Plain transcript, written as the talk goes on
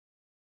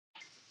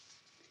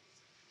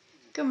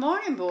Good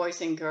morning, boys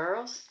and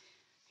girls.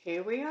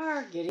 Here we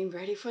are getting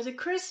ready for the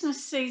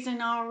Christmas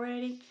season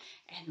already.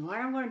 And what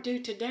I'm going to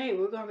do today,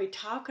 we're going to be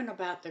talking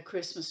about the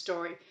Christmas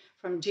story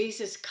from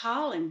Jesus'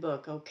 Calling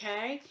book,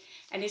 okay?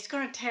 And it's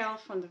going to tell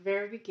from the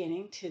very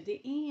beginning to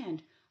the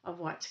end of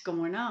what's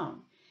going on.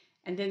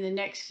 And then the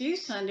next few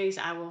Sundays,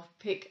 I will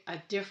pick a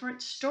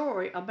different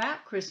story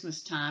about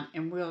Christmas time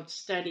and we'll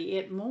study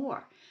it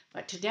more.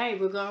 But today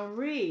we're going to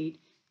read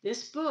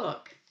this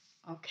book,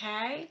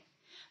 okay?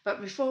 But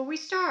before we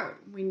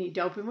start, we need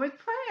to open with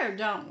prayer,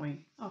 don't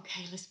we?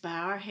 Okay, let's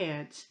bow our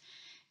heads.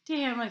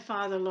 Dear Heavenly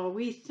Father, Lord,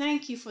 we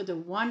thank you for the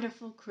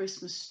wonderful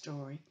Christmas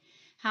story,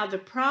 how the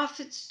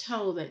prophets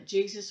told that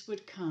Jesus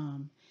would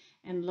come,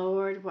 and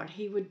Lord, what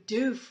he would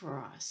do for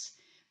us.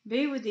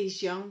 Be with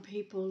these young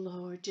people,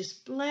 Lord.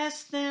 Just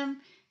bless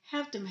them.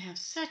 Help them have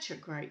such a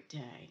great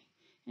day.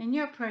 In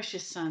your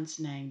precious Son's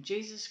name,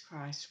 Jesus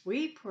Christ,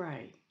 we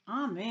pray.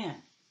 Amen.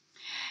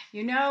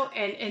 You know,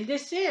 and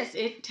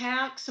it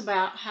talks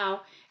about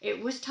how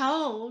it was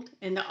told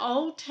in the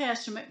Old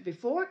Testament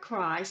before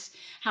Christ,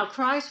 how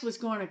Christ was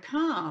going to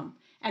come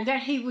and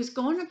that he was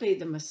going to be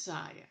the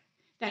Messiah,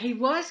 that he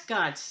was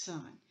God's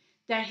son,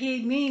 that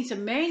he means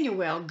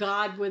Emmanuel,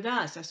 God with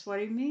us. That's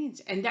what he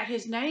means. And that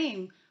his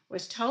name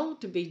was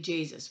told to be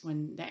Jesus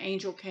when the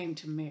angel came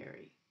to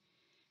Mary.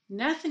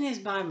 Nothing is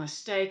by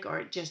mistake or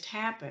it just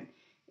happened.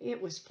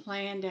 It was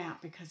planned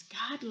out because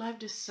God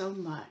loved us so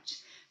much.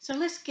 So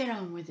let's get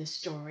on with the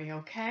story,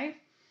 okay?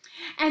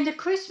 And the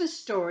Christmas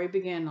story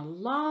began a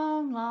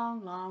long,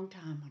 long, long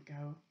time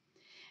ago.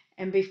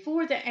 And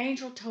before the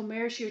angel told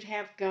Mary she would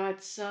have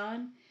God's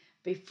son,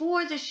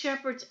 before the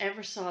shepherds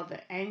ever saw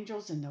the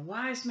angels and the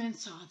wise men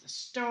saw the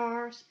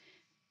stars,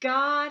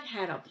 God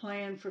had a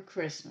plan for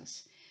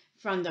Christmas.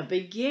 From the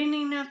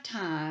beginning of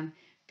time,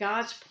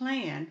 God's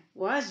plan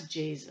was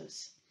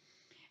Jesus.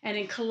 And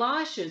in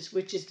Colossians,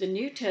 which is the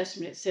New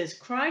Testament, it says,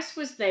 Christ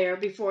was there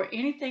before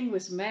anything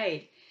was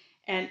made,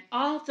 and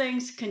all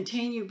things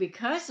continue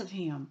because of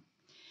him.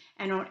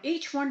 And on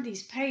each one of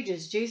these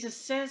pages, Jesus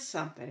says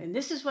something. And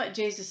this is what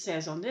Jesus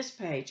says on this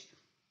page.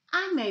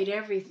 I made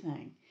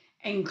everything,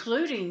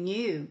 including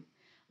you.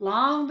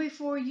 Long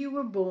before you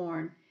were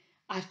born,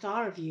 I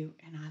thought of you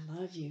and I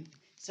love you.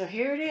 So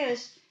here it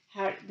is.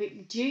 How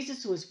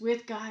Jesus was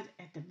with God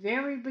at the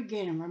very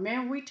beginning.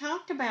 Remember, we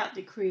talked about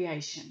the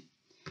creation.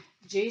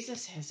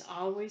 Jesus has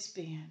always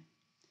been.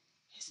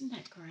 Isn't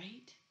that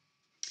great?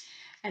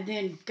 And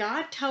then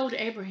God told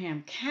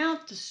Abraham,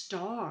 count the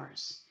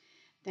stars.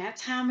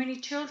 That's how many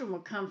children will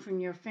come from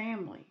your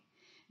family.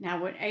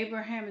 Now, when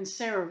Abraham and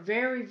Sarah were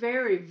very,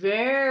 very,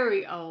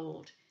 very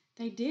old,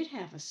 they did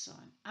have a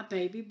son, a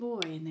baby boy,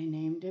 and they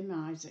named him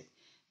Isaac.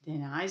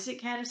 Then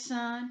Isaac had a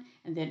son,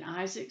 and then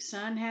Isaac's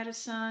son had a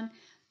son,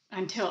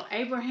 until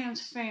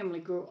Abraham's family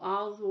grew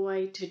all the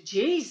way to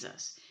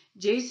Jesus.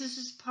 Jesus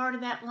is part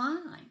of that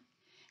line.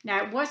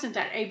 Now, it wasn't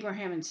that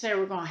Abraham and Sarah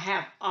were going to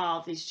have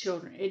all these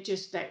children. It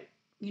just that,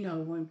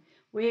 when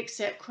we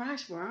accept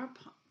Christ, we're all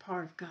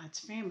part of God's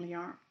family,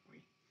 aren't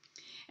we?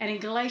 And in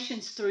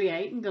Galatians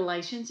 3:8, and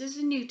Galatians is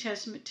the New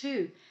Testament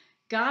too,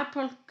 God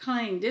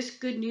proclaimed this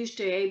good news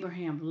to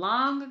Abraham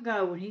long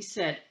ago when he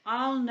said,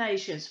 all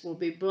nations will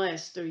be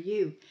blessed through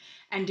you.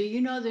 And do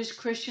you know there's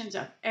Christians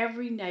of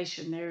every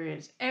nation there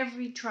is,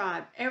 every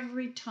tribe,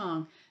 every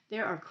tongue,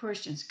 there are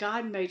Christians.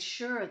 God made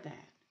sure of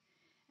that.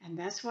 And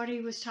that's what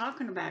he was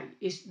talking about,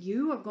 is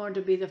you are going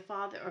to be the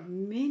father of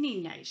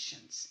many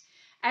nations.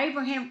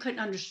 Abraham couldn't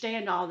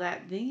understand all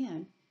that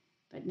then,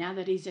 but now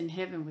that he's in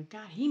heaven with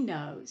God, he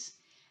knows.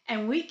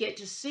 And we get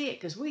to see it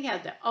because we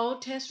have the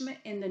Old Testament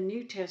and the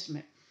New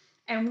Testament.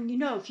 And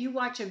if you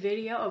watch a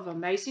video of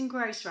Amazing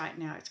Grace right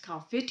now, it's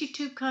called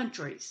 52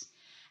 Countries.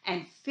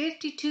 And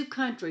 52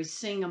 countries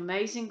sing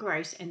Amazing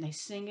Grace, and they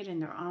sing it in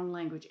their own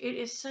language. It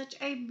is such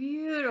a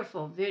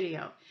beautiful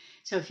video.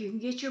 So if you can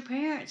get your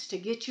parents to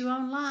get you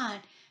online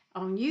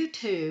on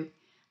YouTube,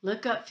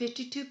 look up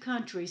 52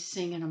 countries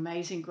singing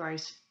Amazing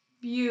Grace.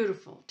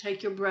 Beautiful.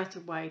 Take your breath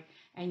away,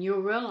 and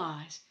you'll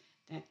realize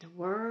that the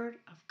Word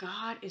of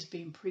God is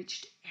being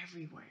preached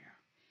everywhere,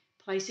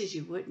 places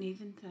you wouldn't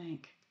even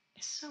think.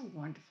 It's so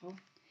wonderful.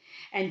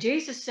 And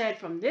Jesus said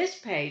from this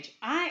page,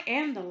 I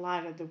am the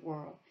light of the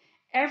world.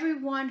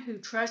 Everyone who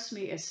trusts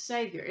me as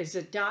Savior is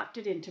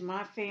adopted into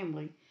my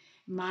family,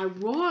 my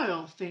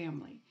royal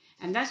family.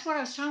 And that's what I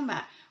was talking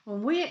about.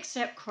 When we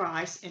accept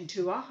Christ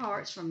into our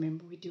hearts,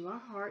 remember we do our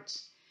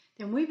hearts,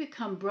 then we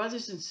become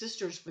brothers and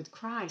sisters with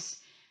Christ.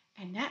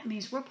 And that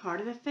means we're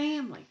part of the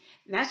family.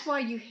 That's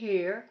why you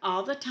hear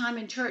all the time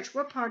in church,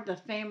 we're part of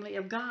the family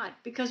of God,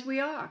 because we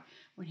are.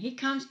 When he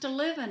comes to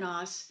live in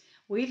us,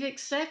 we've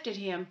accepted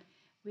him.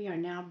 We are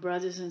now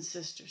brothers and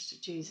sisters to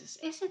Jesus.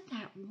 Isn't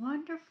that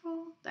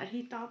wonderful that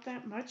he thought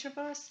that much of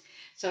us?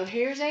 So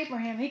here's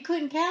Abraham. He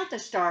couldn't count the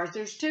stars.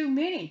 There's too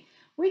many.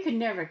 We could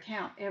never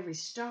count every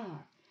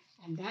star.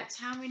 And that's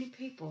how many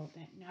people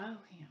that know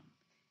him.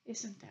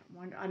 Isn't that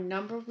wonderful? A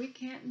number we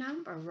can't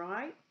number,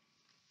 right?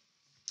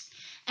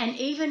 And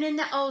even in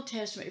the Old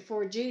Testament,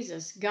 before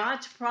Jesus,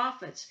 God's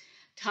prophets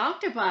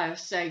talked about a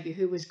Savior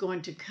who was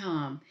going to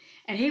come,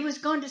 and he was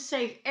going to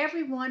save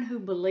everyone who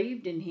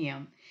believed in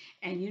him.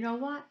 And you know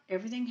what?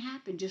 Everything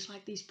happened just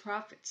like these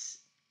prophets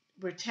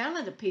were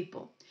telling the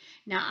people.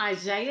 Now,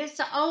 Isaiah is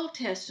the Old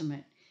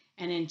Testament,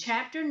 and in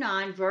chapter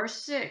 9, verse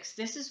 6,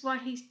 this is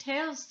what he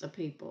tells the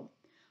people.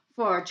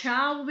 For a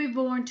child will be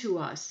born to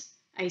us,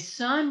 a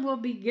son will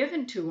be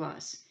given to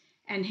us,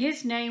 and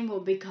his name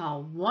will be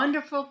called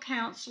Wonderful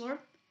Counselor,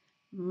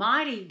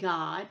 Mighty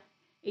God,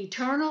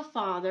 Eternal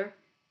Father,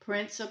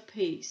 Prince of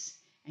Peace.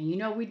 And you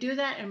know, we do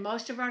that in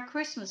most of our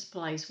Christmas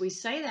plays. We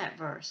say that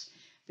verse.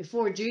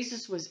 Before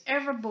Jesus was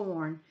ever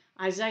born,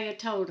 Isaiah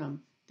told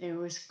him there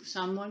was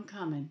someone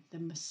coming, the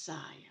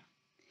Messiah.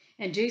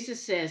 And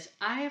Jesus says,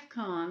 I have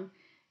come,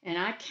 and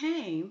I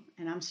came,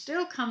 and I'm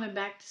still coming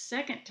back the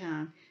second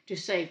time to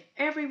save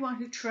everyone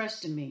who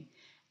trusts in me.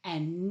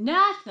 And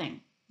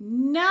nothing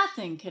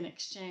can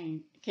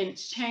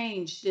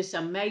change this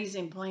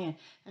amazing plan.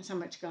 That's how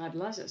much God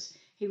loves us.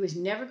 He was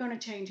never going to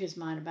change his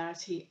mind about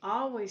us. He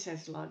always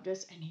has loved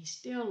us, and he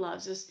still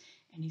loves us,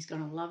 and he's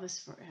going to love us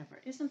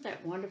forever. Isn't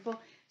that wonderful?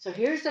 So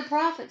here's the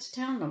prophets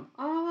telling them,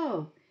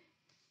 oh,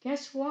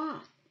 guess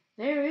what?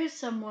 There is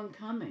someone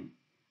coming.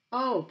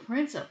 Oh,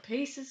 Prince of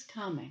Peace is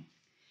coming.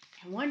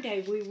 And one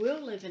day we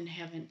will live in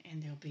heaven,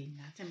 and there'll be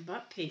nothing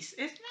but peace.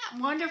 Isn't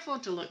that wonderful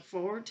to look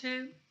forward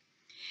to?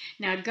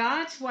 Now,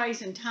 God's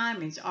ways and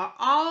timings are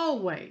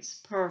always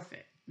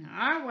perfect. Now,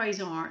 our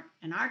ways aren't,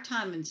 and our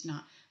timing's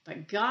not.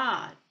 But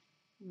God's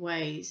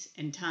ways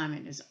and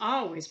timing is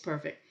always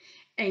perfect.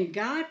 And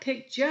God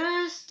picked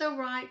just the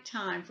right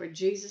time for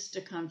Jesus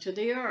to come to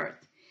the earth.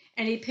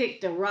 And he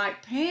picked the right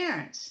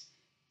parents.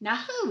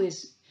 Now,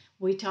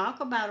 we talk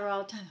about her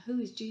all the time. Who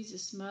is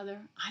Jesus'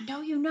 mother? I know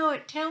you know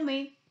it. Tell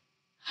me.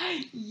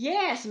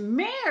 Yes,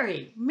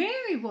 Mary.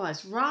 Mary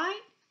was,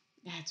 right?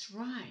 That's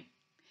right.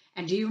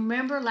 And do you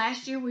remember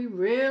last year we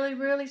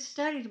really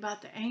studied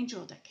about the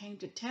angel that came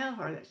to tell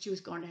her that she was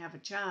going to have a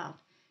child?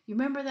 You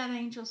remember that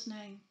angel's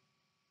name?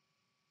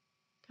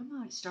 Come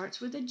on, it starts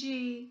with a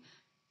G.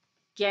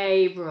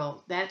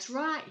 Gabriel. That's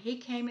right. He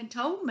came and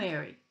told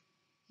Mary,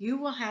 you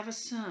will have a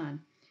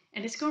son.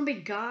 And it's going to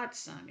be God's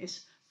son.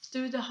 It's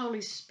through the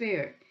Holy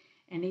Spirit.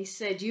 And he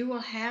said, you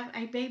will have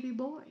a baby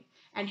boy.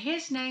 And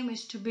his name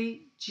is to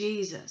be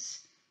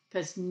Jesus.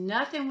 Because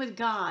nothing with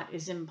God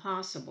is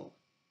impossible.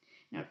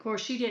 Now, of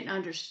course, she didn't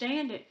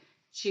understand it.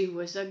 She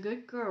was a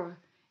good girl,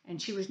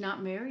 and she was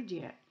not married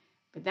yet.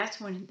 But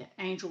that's when the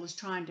angel was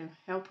trying to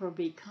help her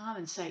be calm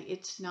and say,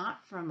 it's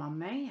not from a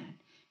man.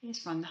 It's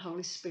from the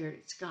Holy Spirit.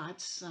 It's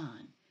God's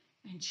Son.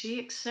 And she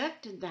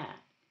accepted that.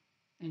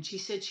 And she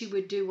said she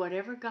would do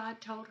whatever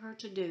God told her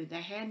to do. The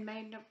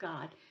handmaiden of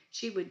God,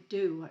 she would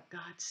do what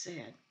God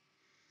said.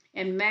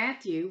 In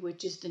Matthew,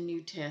 which is the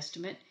New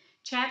Testament,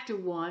 chapter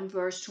 1,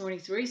 verse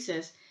 23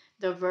 says,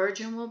 the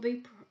virgin will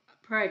be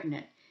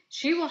pregnant.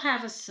 She will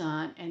have a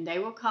son, and they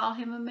will call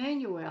him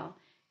Emmanuel,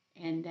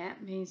 and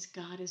that means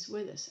God is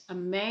with us.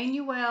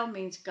 Emmanuel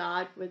means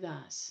God with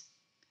us.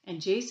 And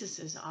Jesus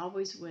is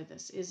always with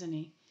us, isn't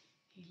he?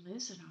 He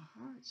lives in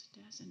our hearts,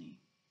 doesn't he?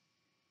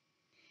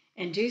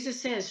 And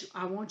Jesus says,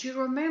 I want you to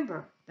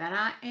remember that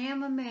I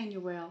am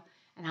Emmanuel,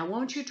 and I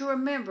want you to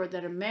remember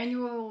that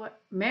Emmanuel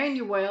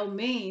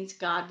means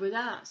God with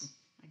us.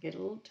 I get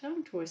a little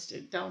tongue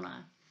twisted, don't I?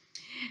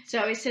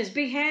 So it says,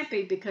 be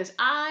happy because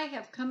I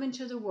have come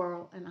into the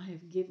world and I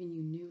have given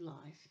you new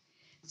life.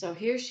 So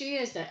here she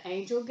is. The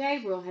angel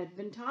Gabriel had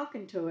been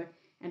talking to her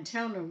and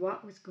telling her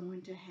what was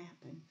going to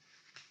happen.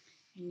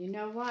 And you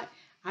know what?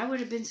 I would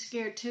have been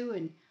scared too.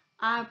 And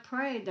I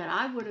prayed that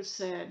I would have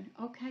said,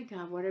 okay,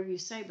 God, whatever you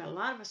say. But a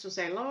lot of us will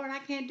say, Lord, I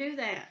can't do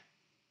that.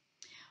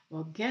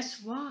 Well,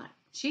 guess what?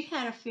 She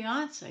had a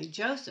fiance,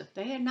 Joseph.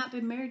 They had not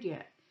been married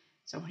yet.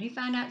 So when he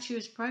found out she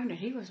was pregnant,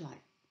 he was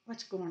like,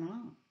 what's going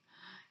on?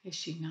 Is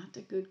she not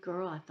the good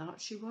girl I thought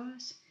she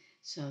was?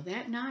 So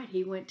that night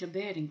he went to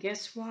bed, and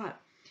guess what?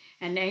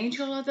 An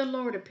angel of the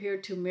Lord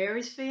appeared to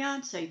Mary's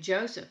fiance,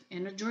 Joseph,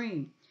 in a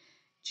dream.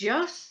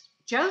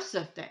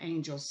 Joseph, the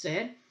angel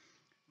said,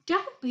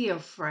 don't be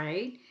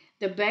afraid.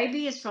 The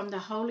baby is from the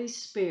Holy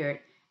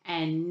Spirit,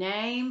 and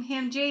name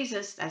him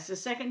Jesus. That's the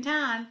second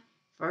time.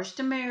 First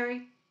to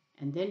Mary,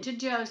 and then to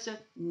Joseph.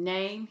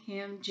 Name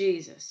him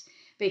Jesus.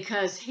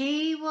 Because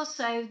he will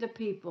save the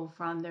people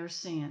from their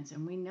sins.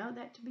 And we know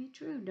that to be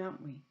true,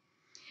 don't we?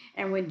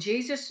 And when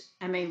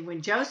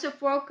Joseph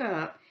woke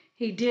up,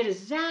 he did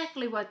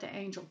exactly what the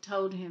angel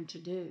told him to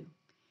do.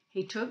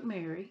 He took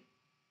Mary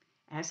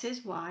as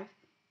his wife,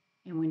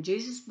 and when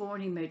Jesus was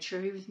born, he made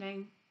sure he was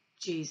named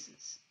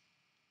Jesus.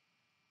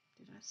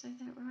 Did I say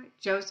that right?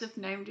 Joseph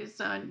named his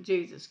son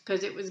Jesus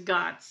because it was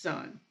God's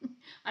son.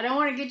 I don't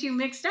want to get you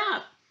mixed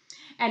up.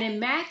 And in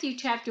Matthew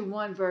chapter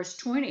 1, verse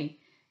 20,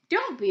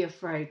 don't be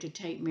afraid to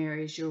take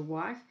Mary as your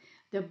wife.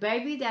 The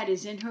baby that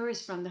is in her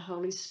is from the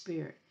Holy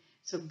Spirit.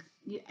 So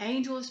the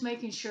angel is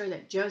making sure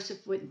that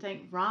Joseph wouldn't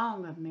think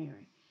wrong of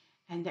Mary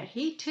and that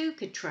he too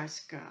could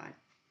trust God.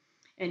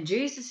 And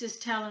Jesus is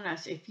telling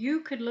us, if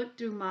you could look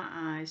through my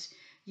eyes,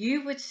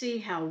 you would see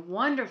how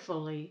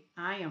wonderfully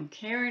I am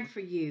caring for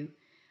you.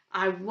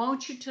 I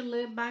want you to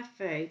live by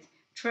faith,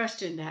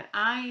 trusting that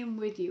I am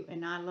with you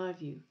and I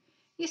love you.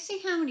 You see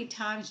how many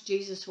times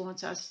Jesus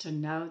wants us to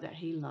know that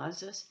he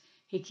loves us?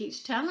 He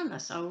keeps telling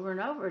us over and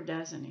over,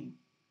 doesn't he?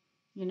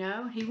 You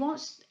know, he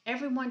wants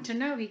everyone to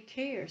know he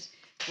cares.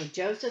 So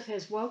Joseph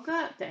has woke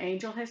up. The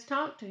angel has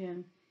talked to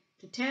him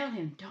to tell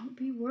him, don't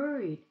be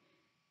worried.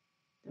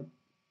 The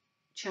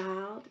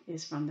child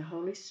is from the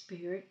Holy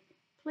Spirit.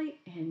 Please,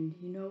 and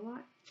you know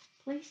what?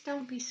 Please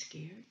don't be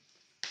scared.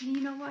 And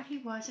you know what? He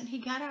wasn't. He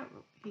got out.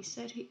 He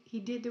said he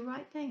did the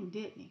right thing,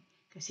 didn't he?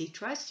 Because he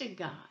trusted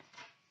God.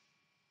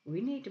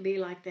 We need to be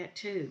like that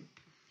too.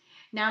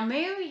 Now,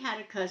 Mary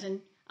had a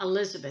cousin,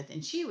 Elizabeth,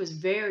 and she was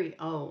very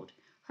old.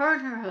 Her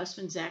and her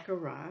husband,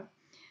 Zachariah,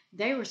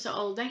 they were so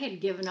old they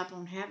had given up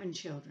on having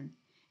children.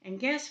 And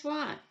guess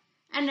what?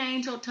 An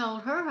angel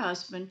told her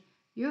husband,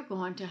 you're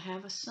going to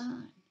have a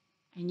son,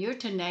 and you're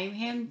to name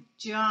him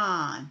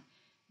John.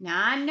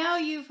 Now, I know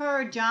you've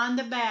heard John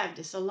the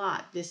Baptist a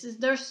lot. This is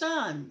their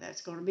son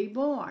that's going to be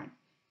born.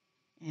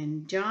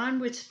 And John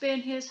would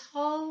spend his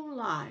whole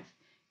life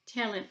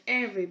telling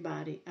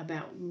everybody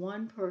about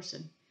one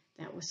person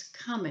that was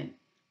coming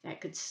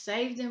that could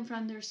save them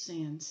from their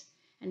sins.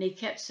 And he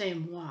kept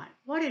saying, what?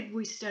 What did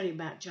we study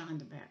about John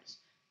the Baptist?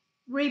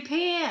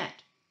 Repent,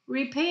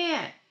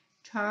 repent,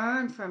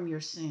 turn from your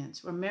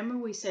sins. Remember,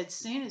 we said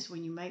sin is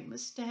when you make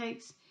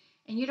mistakes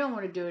and you don't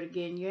want to do it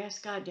again. You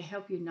ask God to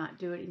help you not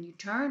do it and you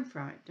turn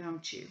from it,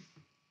 don't you?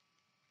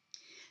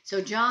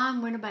 So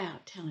John went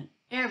about telling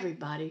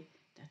everybody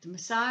that the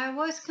Messiah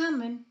was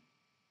coming,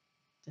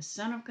 the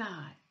Son of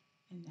God,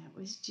 and that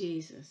was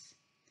Jesus.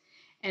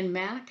 And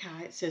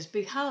Malachi, it says,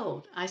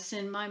 behold, I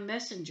send my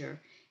messenger,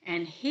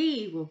 and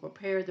he will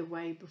prepare the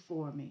way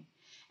before me.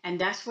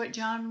 And that's what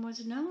John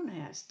was known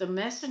as, the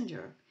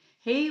messenger.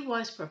 He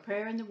was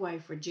preparing the way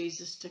for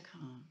Jesus to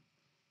come.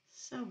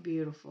 So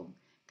beautiful.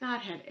 God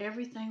had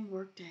everything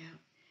worked out.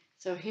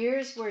 So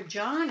here's where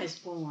John is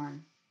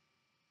born.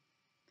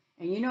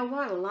 And you know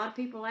what? A lot of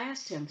people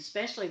asked him,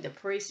 especially the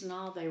priests and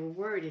all, they were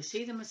worried, is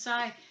he the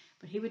Messiah?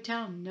 But he would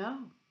tell them, no,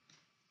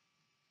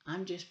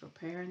 I'm just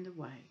preparing the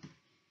way.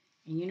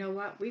 And you know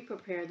what? We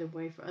prepare the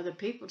way for other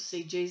people to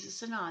see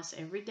Jesus in us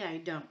every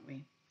day, don't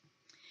we?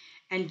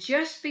 And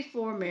just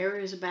before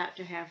Mary was about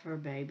to have her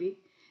baby,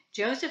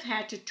 Joseph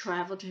had to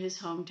travel to his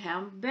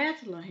hometown,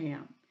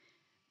 Bethlehem,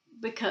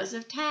 because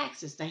of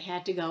taxes. They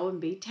had to go and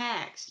be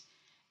taxed.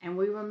 And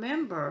we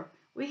remember,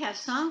 we have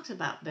songs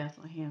about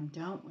Bethlehem,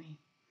 don't we?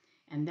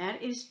 And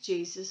that is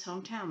Jesus'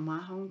 hometown. My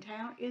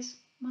hometown is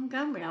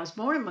Montgomery. I was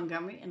born in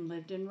Montgomery and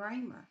lived in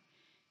Raymer.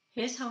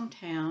 His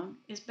hometown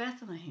is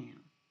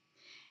Bethlehem.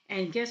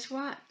 And guess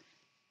what?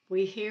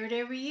 We hear it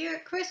every year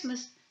at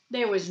Christmas.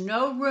 There was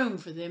no room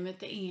for them at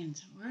the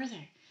inns. Were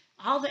there?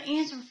 All the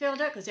inns were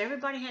filled up because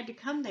everybody had to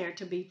come there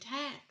to be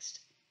taxed.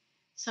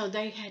 So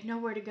they had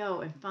nowhere to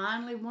go. And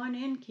finally, one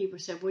innkeeper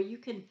said, well, you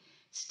can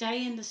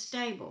stay in the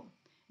stable.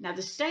 Now,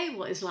 the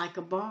stable is like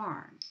a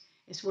barn.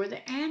 It's where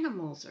the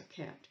animals are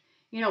kept.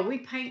 You know, we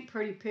paint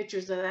pretty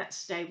pictures of that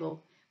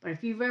stable. But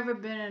if you've ever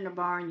been in a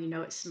barn, you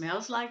know it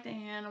smells like the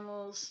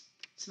animals.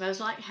 It smells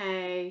like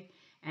hay.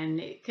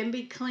 And it can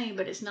be clean,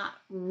 but it's not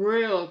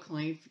real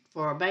clean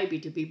for a baby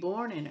to be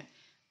born in it.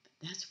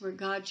 But that's where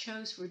God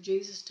chose for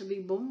Jesus to be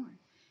born.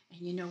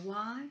 And you know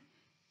why?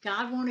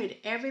 God wanted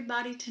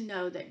everybody to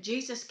know that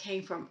Jesus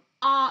came from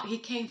he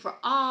came for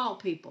all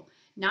people,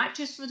 not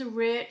just for the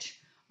rich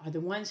or the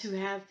ones who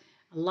have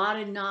a lot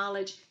of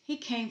knowledge. He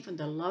came from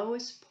the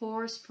lowest,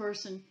 poorest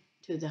person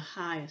to the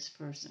highest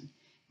person.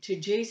 To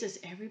Jesus,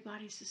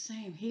 everybody's the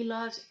same. He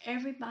loves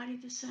everybody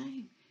the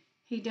same.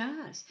 He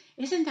does.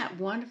 Isn't that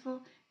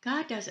wonderful?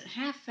 God doesn't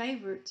have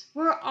favorites.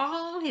 We're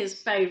all his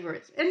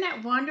favorites. Isn't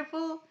that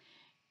wonderful?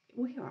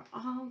 We are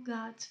all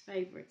God's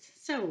favorites.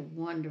 So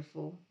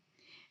wonderful.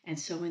 And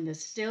so in the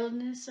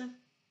stillness of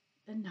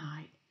the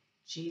night,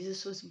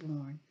 Jesus was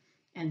born.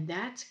 And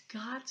that's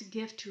God's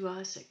gift to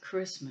us at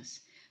Christmas.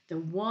 The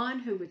one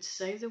who would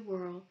save the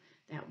world,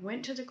 that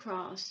went to the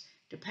cross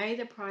to pay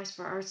the price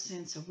for our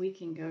sins so we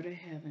can go to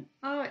heaven.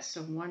 Oh, it's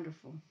so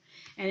wonderful.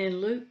 And in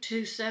Luke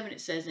 2:7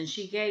 it says, and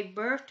she gave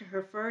birth to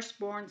her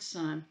firstborn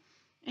son,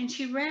 and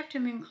she wrapped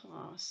him in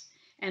cloths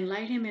and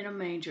laid him in a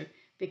manger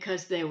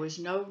because there was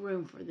no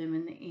room for them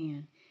in the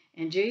inn.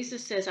 And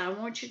Jesus says, I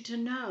want you to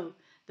know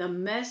the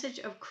message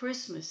of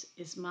Christmas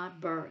is my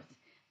birth,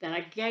 that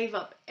I gave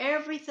up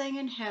everything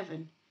in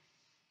heaven,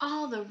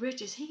 all the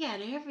riches. He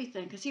had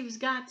everything because he was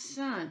God's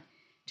son,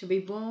 to be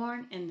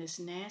born in this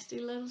nasty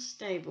little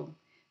stable,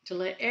 to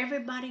let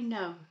everybody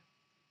know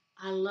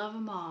I love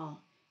them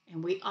all.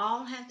 And we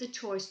all have the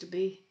choice to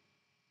be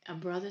a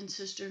brother and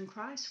sister in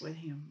Christ with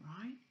him,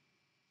 right?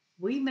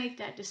 We make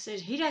that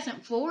decision. He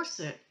doesn't force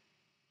it.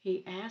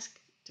 He asks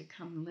to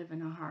come and live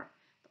in our heart.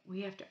 But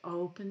we have to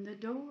open the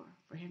door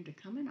for him to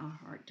come in our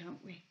heart,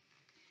 don't we?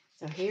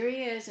 So here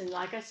he is. And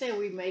like I said,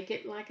 we make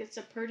it like it's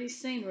a pretty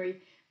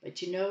scenery.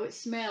 But you know it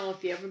smells.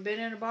 If you've ever been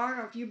in a barn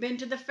or if you've been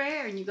to the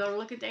fair and you go to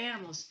look at the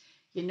animals,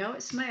 you know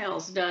it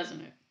smells,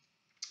 doesn't it?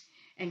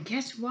 And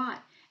guess what?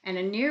 And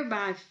in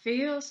nearby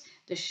fields,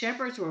 the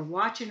shepherds were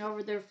watching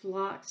over their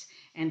flocks,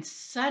 and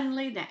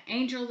suddenly the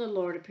angel of the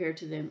Lord appeared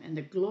to them, and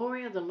the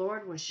glory of the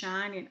Lord was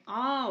shining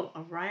all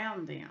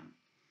around them.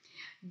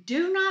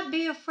 "Do not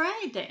be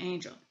afraid," the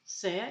angel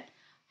said.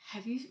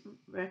 Have you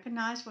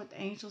recognized what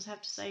the angels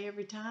have to say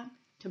every time?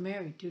 To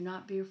Mary, do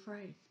not be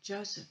afraid.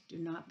 Joseph, do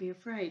not be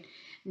afraid.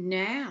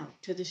 Now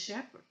to the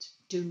shepherds,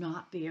 do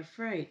not be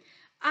afraid.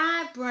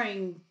 I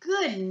bring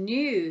good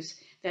news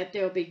that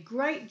there will be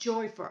great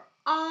joy for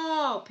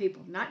all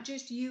people, not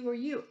just you or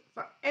you,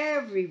 for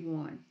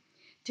everyone.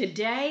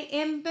 Today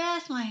in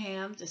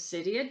Bethlehem, the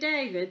city of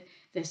David,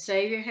 the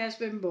Savior has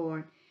been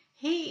born.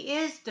 He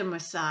is the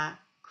Messiah,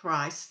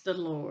 Christ the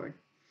Lord.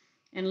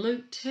 In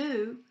Luke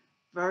 2,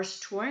 verse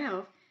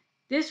 12,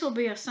 this will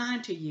be a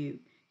sign to you.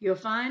 You'll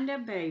find a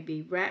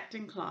baby wrapped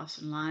in cloths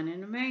and lying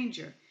in a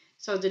manger.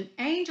 So the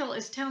angel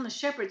is telling the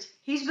shepherds,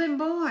 he's been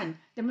born.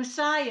 The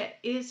Messiah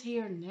is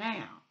here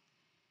now.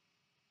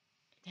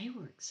 They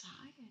were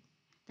excited.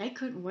 They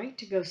couldn't wait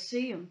to go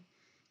see him.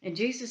 And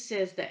Jesus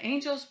says the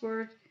angel's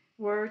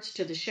words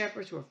to the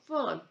shepherds were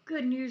full of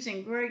good news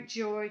and great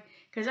joy,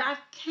 because I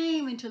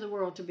came into the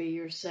world to be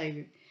your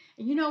Savior.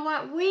 And you know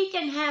what? We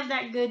can have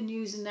that good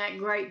news and that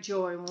great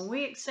joy. When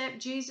we accept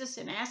Jesus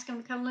and ask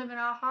him to come live in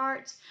our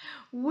hearts,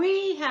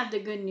 we have the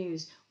good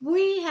news.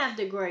 We have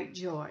the great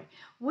joy.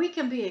 We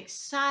can be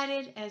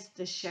excited as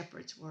the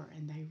shepherds were,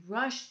 and they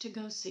rushed to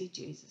go see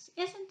Jesus.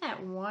 Isn't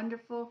that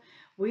wonderful?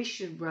 We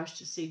should rush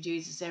to see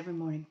Jesus every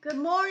morning. Good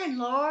morning,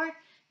 Lord.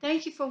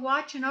 Thank you for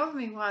watching over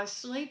me while I was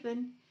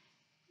sleeping.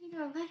 You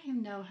know, let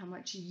him know how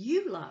much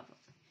you love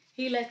him.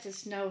 He lets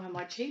us know how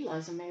much he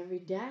loves him every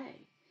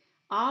day.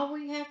 All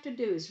we have to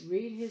do is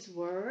read his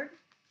word,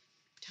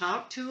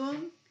 talk to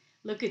him,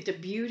 look at the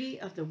beauty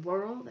of the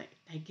world that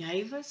they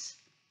gave us.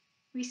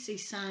 We see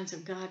signs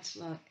of God's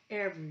love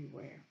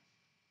everywhere.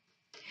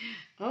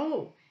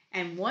 Oh,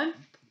 and one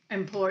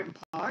important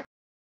part,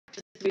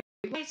 the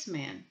three wise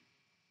men.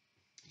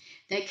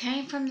 They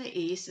came from the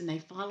east and they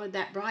followed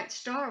that bright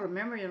star.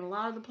 Remember, in a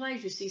lot of the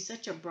plays, you see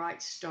such a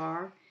bright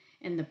star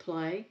in the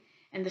play.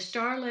 And the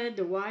star led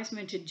the wise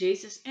men to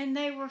Jesus, and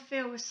they were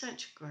filled with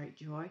such great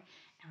joy.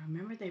 And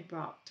remember, they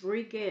brought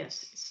 3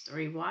 gifts. It's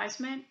 3 wise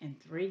men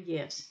and 3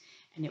 gifts.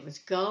 And it was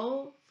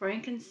gold,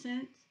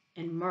 frankincense,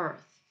 and myrrh.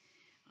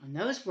 And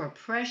those were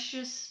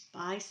precious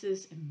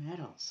spices and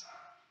metals.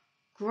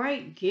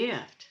 Great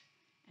gift.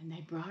 And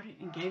they brought it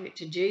and gave it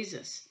to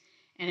Jesus.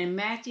 And in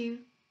Matthew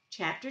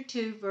chapter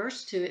 2,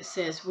 verse 2, it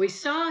says, we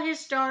saw his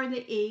star in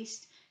the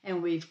east,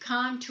 and we've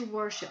come to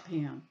worship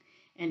him.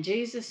 And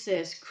Jesus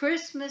says,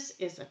 Christmas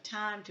is a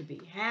time to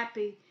be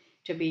happy,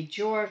 to be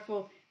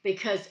joyful,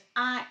 because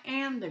I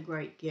am the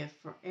great gift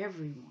for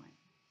everyone.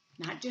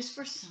 Not just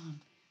for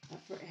some,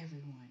 but for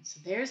everyone. So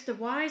there's the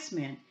wise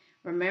men.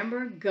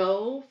 Remember,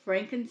 gold,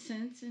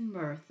 frankincense, and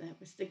myrrh. That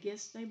was the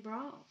gifts they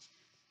brought.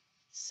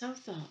 So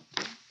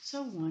thoughtful,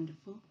 so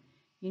wonderful.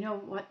 You know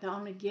what? The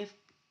only gift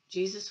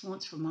Jesus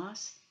wants from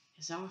us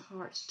is our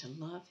hearts to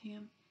love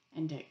him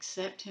and to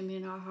accept him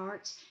in our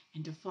hearts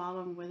and to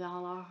follow him with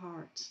all our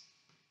hearts.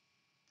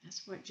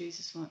 That's what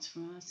Jesus wants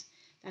from us.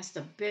 That's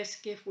the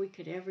best gift we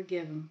could ever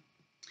give him.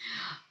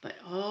 But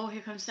oh,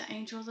 here comes the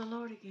angel of the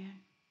Lord again.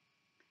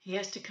 He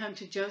has to come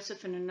to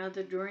Joseph in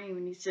another dream,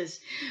 and he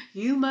says,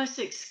 you must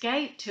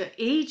escape to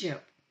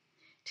Egypt.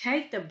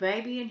 Take the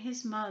baby and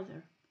his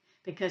mother,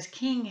 because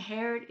King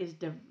Herod is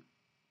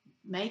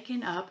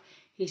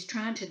he's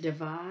trying to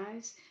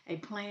devise a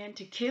plan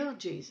to kill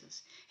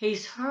Jesus.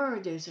 He's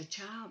heard there's a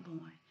child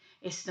born.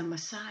 It's the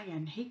Messiah,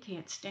 and he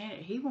can't stand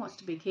it. He wants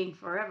to be king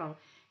forever.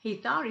 He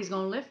thought he's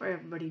going to live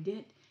forever, but he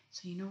didn't.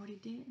 So you know what he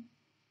did?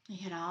 He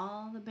had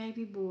all the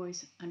baby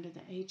boys under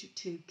the age of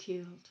 2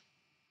 killed.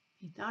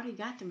 He thought he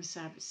got the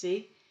Messiah, but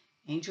see,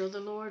 angel of the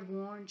Lord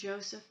warned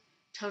Joseph,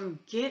 told him,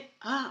 get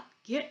up,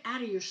 get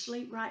out of your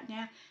sleep right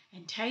now,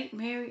 and take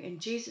Mary and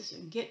Jesus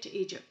and get to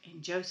Egypt.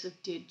 And Joseph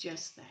did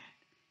just that.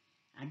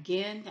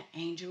 Again, the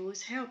angel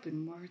was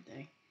helping, weren't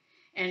they?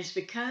 And it's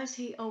because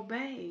he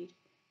obeyed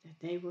that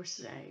they were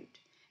saved,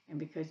 and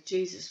because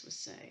Jesus was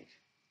saved.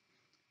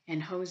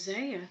 In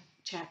Hosea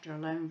chapter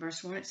 11,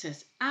 verse 1, it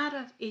says, out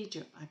of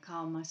Egypt I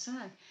called my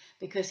son,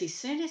 because he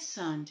sent his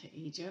son to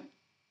Egypt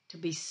to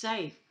be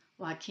safe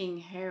while King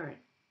Herod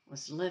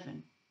was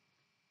living.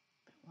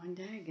 But one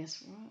day,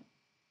 guess what?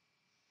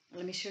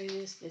 Let me show you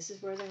this. This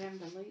is where they're having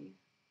to leave.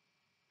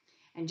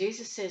 And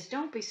Jesus says,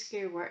 don't be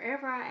scared.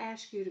 Wherever I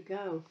ask you to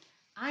go,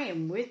 I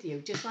am with you.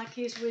 Just like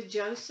he's with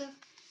Joseph,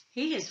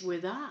 he is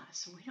with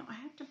us. We don't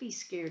have to be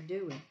scared,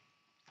 do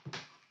we?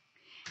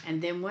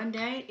 And then one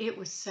day it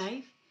was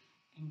safe,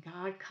 and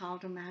God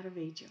called him out of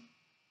Egypt.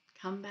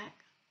 Come back,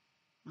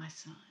 my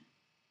son.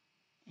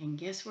 And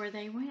guess where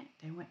they went?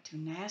 They went to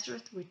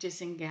Nazareth, which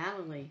is in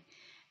Galilee.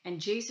 And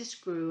Jesus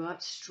grew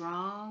up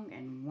strong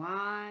and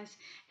wise,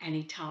 and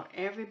he taught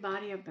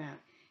everybody about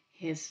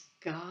his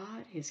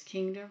God, his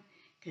kingdom,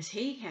 because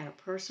he had a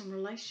personal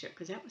relationship,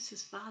 because that was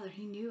his Father.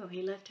 He knew him.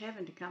 He left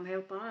heaven to come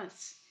help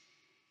us.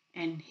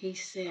 And he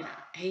said,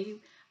 hey,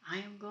 I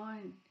am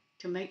going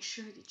to make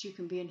sure that you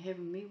can be in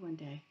heaven with me one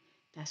day.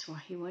 That's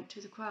why he went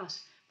to the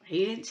cross. But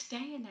he didn't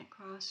stay in that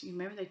cross. You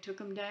remember they took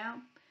him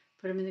down,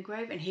 put him in the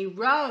grave, and he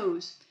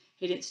rose.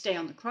 He didn't stay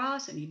on the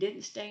cross, and he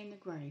didn't stay in the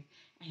grave.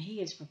 And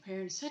he is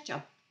preparing such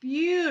a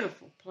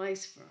beautiful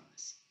place for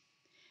us.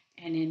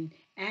 And in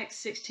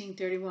Acts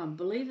 16:31,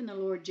 believe in the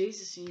Lord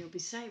Jesus and you'll be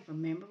saved.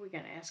 Remember, we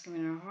got to ask him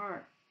in our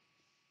heart.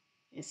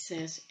 It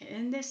says,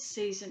 in this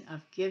season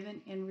of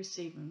giving and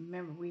receiving,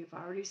 remember, we've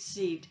already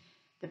received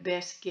the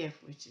best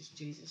gift, which is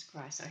Jesus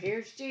Christ. So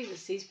here's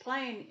Jesus. He's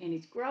playing and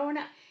he's growing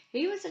up.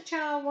 He was a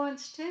child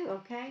once too,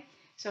 okay?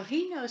 So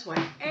he knows what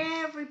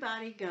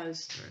everybody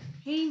goes through.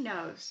 He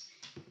knows.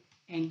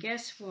 And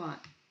guess what?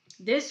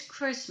 This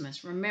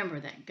Christmas, remember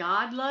that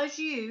God loves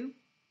you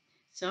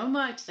so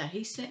much that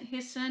he sent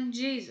his son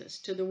Jesus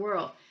to the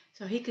world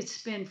so he could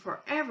spend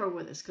forever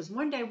with us. Because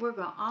one day we're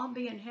going to all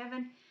be in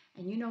heaven.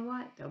 And you know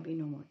what? There'll be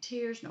no more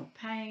tears, no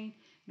pain,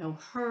 no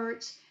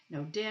hurts,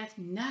 no death,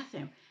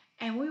 nothing.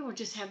 And we will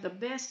just have the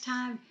best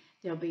time.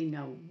 There'll be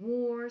no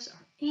wars or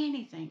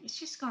anything. It's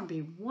just going to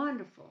be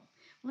wonderful.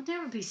 We'll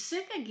never be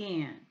sick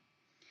again.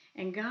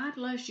 And God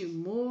loves you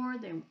more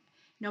than,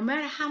 no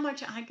matter how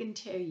much I can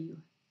tell you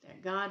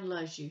that God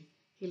loves you,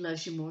 he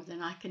loves you more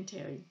than I can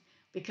tell you.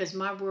 Because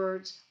my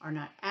words are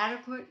not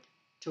adequate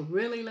to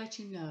really let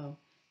you know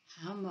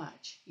how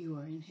much you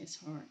are in his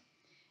heart.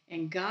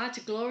 And God's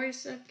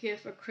glorious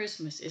gift of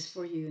Christmas is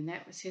for you, and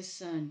that was his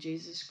son,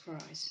 Jesus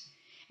Christ.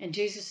 And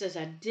Jesus says,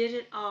 I did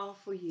it all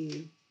for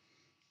you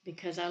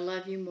because I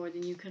love you more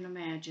than you can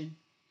imagine.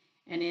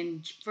 And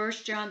in 1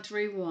 John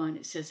 3:1,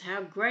 it says,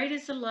 how great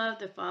is the love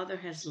the Father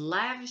has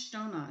lavished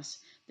on us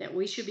that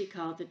we should be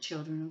called the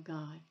children of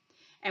God.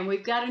 And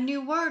we've got a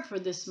new word for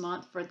this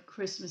month for the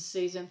Christmas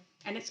season,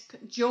 and it's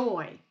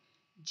joy.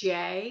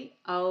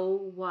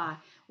 J-O-Y.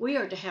 We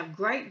are to have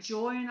great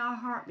joy in our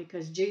heart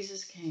because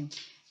Jesus came.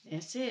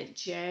 That's it,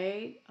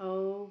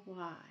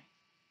 J-O-Y.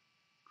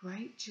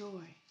 Great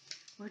joy.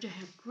 We're to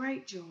have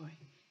great joy.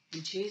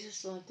 And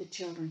Jesus loved the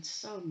children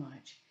so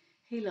much.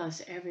 He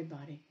loves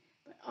everybody.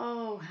 But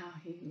oh, how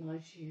he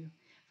loves you.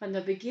 From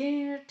the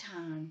beginning of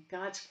time,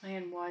 God's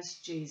plan was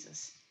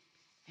Jesus.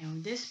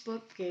 And this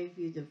book gave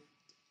you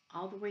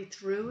all the way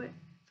through it,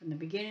 from the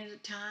beginning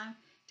of time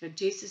till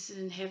Jesus is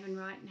in heaven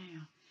right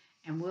now.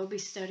 And we'll be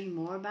studying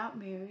more about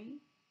Mary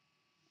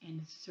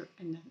and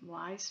the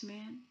wise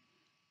men.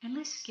 And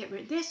let's get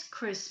rid of this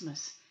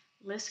Christmas.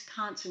 Let's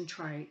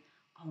concentrate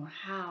on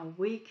how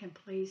we can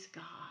please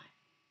God.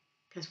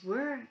 Because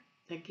we're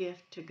the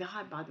gift to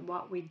God by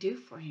what we do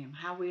for him,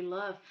 how we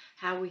love,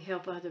 how we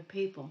help other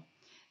people.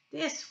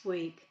 This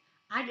week,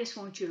 I just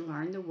want you to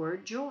learn the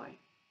word joy.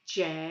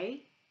 J-O-Y.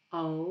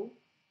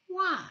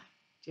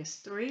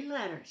 Just 3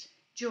 letters.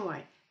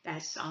 Joy.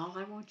 That's all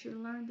I want you to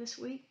learn this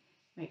week.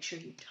 Make sure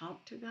you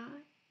talk to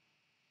God.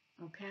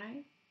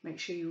 Okay? Make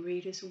sure you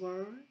read his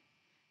word.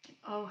 And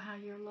oh, how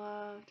you're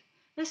loved.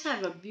 Let's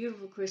have a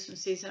beautiful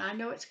Christmas season. I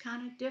know it's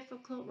kind of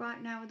difficult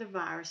right now with the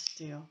virus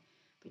still.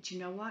 But you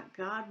know what?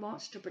 God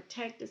wants to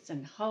protect us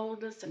and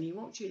hold us. And he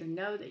wants you to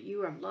know that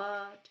you are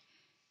loved.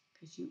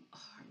 Because you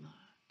are loved.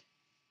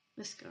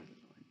 Let's go to the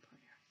Lord in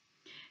prayer.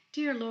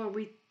 Dear Lord,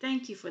 we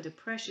thank you for the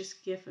precious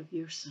gift of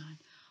your Son.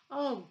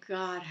 Oh,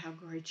 God, how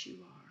great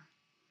you are.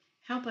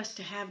 Help us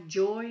to have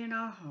joy in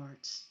our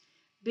hearts.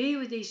 Be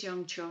with these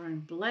young children.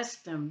 Bless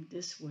them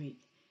this week.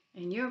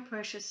 In your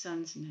precious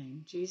Son's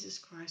name, Jesus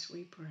Christ,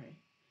 we pray.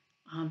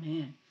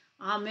 Amen.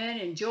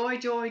 Amen. And joy,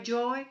 joy,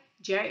 joy.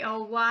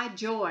 J-O-Y,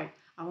 joy.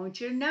 I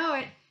want you to know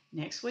it.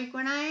 Next week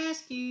when I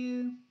ask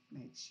you,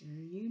 make sure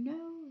you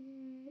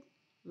know it.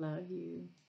 Love you.